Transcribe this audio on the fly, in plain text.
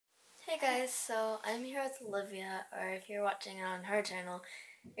Hey guys, so I'm here with Olivia, or if you're watching it on her channel,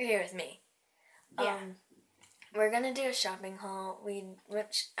 you're here with me. Yeah. We're gonna do a shopping haul.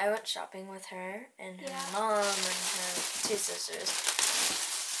 I went shopping with her and her mom and her two sisters.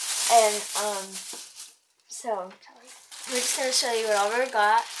 And so we're just gonna show you what all we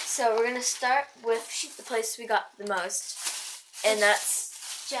got. So we're gonna start with the place we got the most, and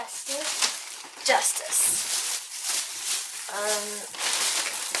that's Justice.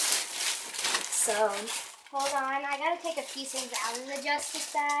 So hold on, I gotta take a few things out of the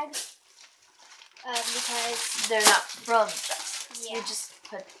Justice bag because they're not from Justice. Yeah. We just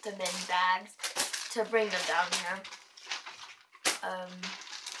put them in bags to bring them down here.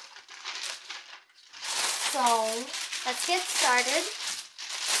 So let's get started.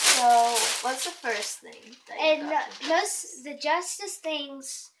 So what's the first thing that you got? Most the Justice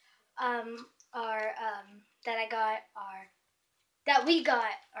things that we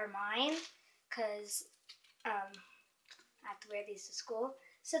got are mine, because I have to wear these to school.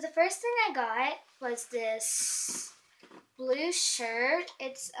 So the first thing I got was this blue shirt.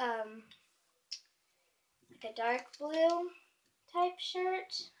 It's like a dark blue type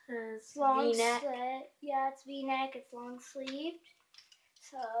shirt. It's long V-neck. Yeah, it's V-neck. It's long sleeved.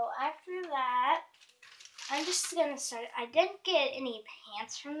 So after that, I'm just gonna start. I didn't get any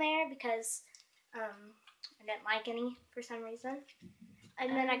pants from there because I didn't like any for some reason.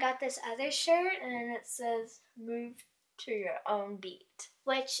 And then I got this other shirt, And it says "Move to your own beat."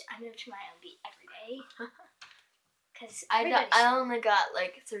 which I move to my own beat every day. Cause I only got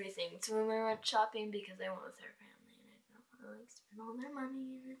like 3 things when we went shopping because I went with her family and I didn't want to spend all their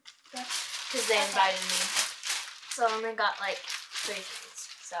money and stuff because they invited me. So I only got like 3 things.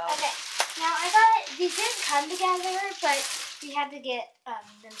 So okay, now these didn't come together, but we had to get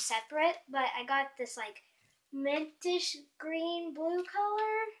them separate. But I got this like mintish green blue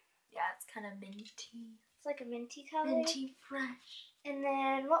color. Yeah, it's kind of minty. It's like a minty color. Minty fresh. And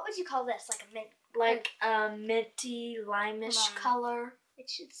then what would you call this? Like a mint. Like minty limeish color. It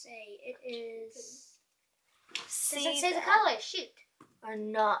should say it is. See, Does it say the color? Shoot. Or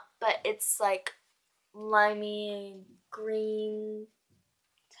not, but it's like limey green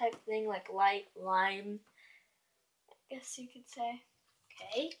type thing, like light lime, I guess you could say.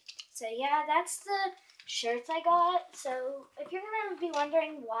 Okay, so yeah, that's the shirts I got. So if you're gonna be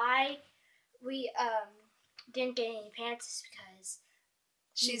wondering why we didn't get any pants, it's because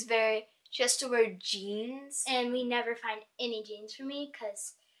she has to wear jeans, and we never find any jeans for me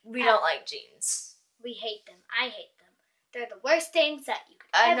because we don't like jeans. We hate them. I hate them. They're the worst things that you could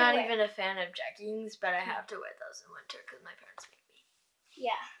I'm ever not wear. even a fan of jeggings, but I have to wear those in winter because my parents make me.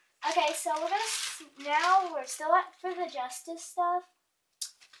 Yeah. Okay, so we're still for the Justice stuff.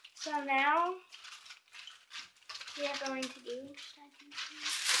 So now we are going to do. Should I do this?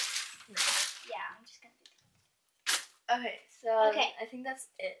 No. Yeah, I'm just gonna do that. Okay, so Okay. I think that's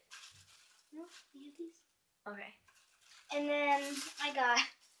it. No, we have these. Okay. And then I got.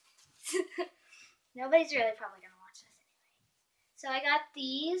 Nobody's really probably gonna watch this anyway. So I got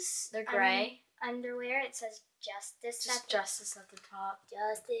these. They're gray. Underwear. It says Justice. Just Justice at the top.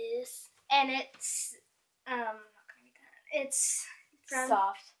 Justice. And it's it's from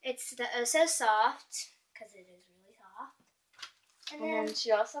Soft. It's the Oh So Soft because it is really soft. And then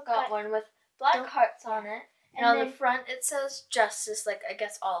she also got one with black hearts on it. And on the front it says Justice, like I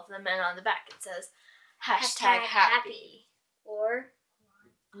guess all of them, and on the back it says #happy or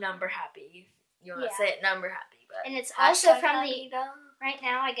number happy. You want to say it number happy, but and it's also from the right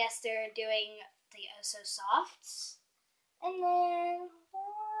now. I guess they're doing the Oh So Softs, and then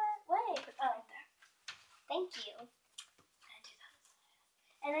wait, put that right there. Thank you.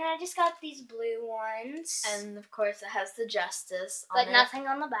 And then I just got these blue ones, and of course it has the Justice on but it. nothing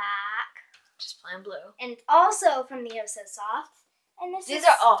on the back. Just plain blue. And it's also from the Oh So Soft. And these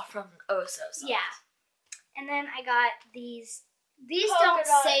are all from Oh So Soft. Yeah. And then I got these. These polka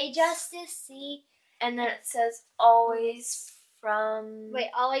don't say Justice, see? And then it says always from... Wait,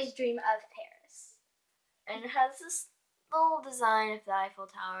 always dream of Paris. And it has this little design of the Eiffel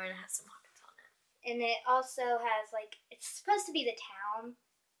Tower, and it has some hearts on it. And it also has, like, it's supposed to be the town.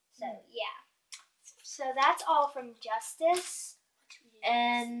 So, yeah. So that's all from Justice.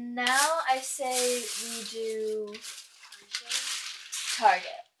 And now I say we do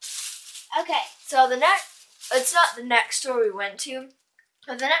Target. Okay. So it's not the next store we went to,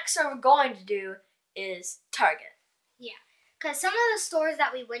 but the next store we're going to do is Target. Yeah. Because some of the stores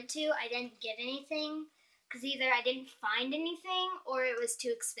that we went to, I didn't get anything. Because either I didn't find anything or it was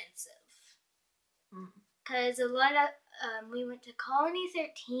too expensive. Because a lot of, we went to Colony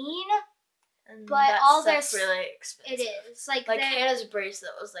 13. And but that all stuff's their really expensive. It is like Hannah's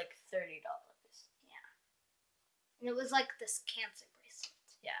bracelet was like $30. Yeah, and it was like this cancer bracelet.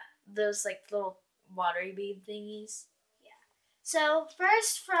 Yeah, those like little watery bead thingies. Yeah. So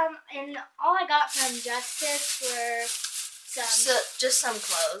first and all I got from Justice were just some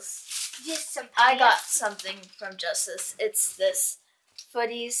clothes. Just some pants. I got something from Justice. It's this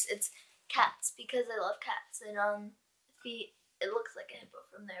footies. It's cats because I love cats, and it looks like a hippo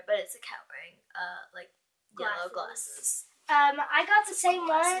from there, but it's a cat wearing like yellow glasses. I got the same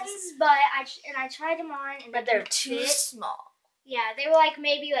ones, but I tried them on, and they're too small. Yeah, they were like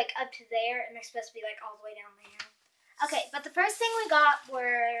maybe like up to there, and they're supposed to be like all the way down there. Okay, but the first thing we got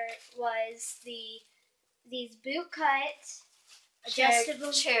was these boot cut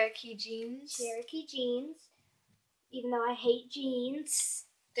adjustable Cherokee jeans. Cherokee jeans. Even though I hate jeans,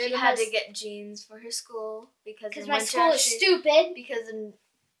 she had to get jeans for her school because my school is stupid.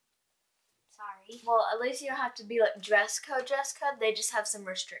 Sorry. Well, at least you don't have to be like dress code. They just have some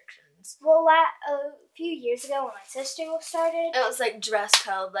restrictions. Well, a few years ago when my sister started, it was like dress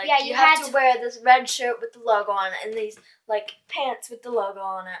code. Like yeah, you had to wear this red shirt with the logo on it and these like pants with the logo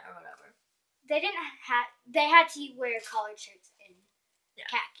on it or whatever. They had to wear collared shirts and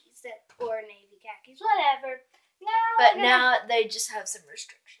khakis or navy khakis, whatever. Now they just have some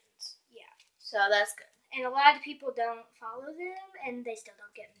restrictions. Yeah. So that's good. And a lot of people don't follow them, and they still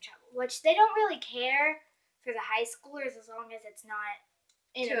don't get in trouble. Which they don't really care for the high schoolers as long as it's not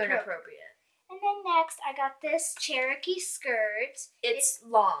inappropriate. And then next, I got this Cherokee skirt. It's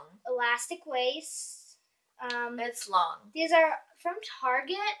long. Elastic waist. It's long. These are from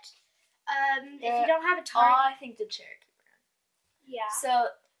Target. If you don't have a Target... I think the Cherokee brand. Yeah.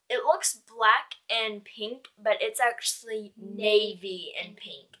 So it looks black and pink, but it's actually navy and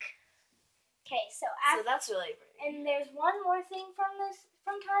pink. Okay, so that's really pretty. And there's one more thing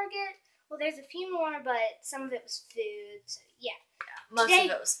from Target. Well, there's a few more, but some of it was food. So yeah. Most of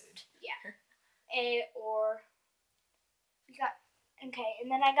it was food. Yeah.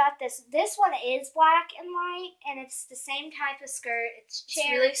 And then I got this. This one is black and white, and it's the same type of skirt. It's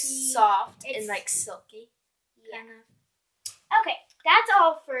Cherokee. Really soft and like silky. Yeah. Kind of. Okay, that's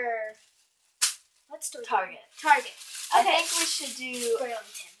all for. What store? Target. Okay. I think we should do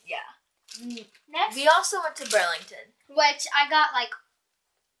Burlington. Yeah. Next, we also went to Burlington, which I got like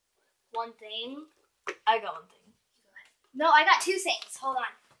one thing. I got one thing. No, I got two things. Hold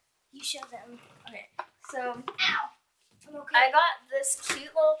on. You show them. Okay. So, ow. I'm okay. I got this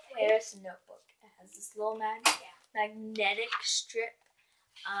cute little Paris notebook. It has this little magnetic strip,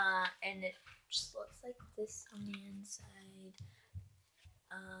 and it just looks like this on the inside.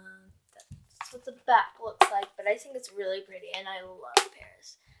 That's what the back looks like, but I think it's really pretty, and I love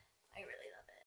Paris. I really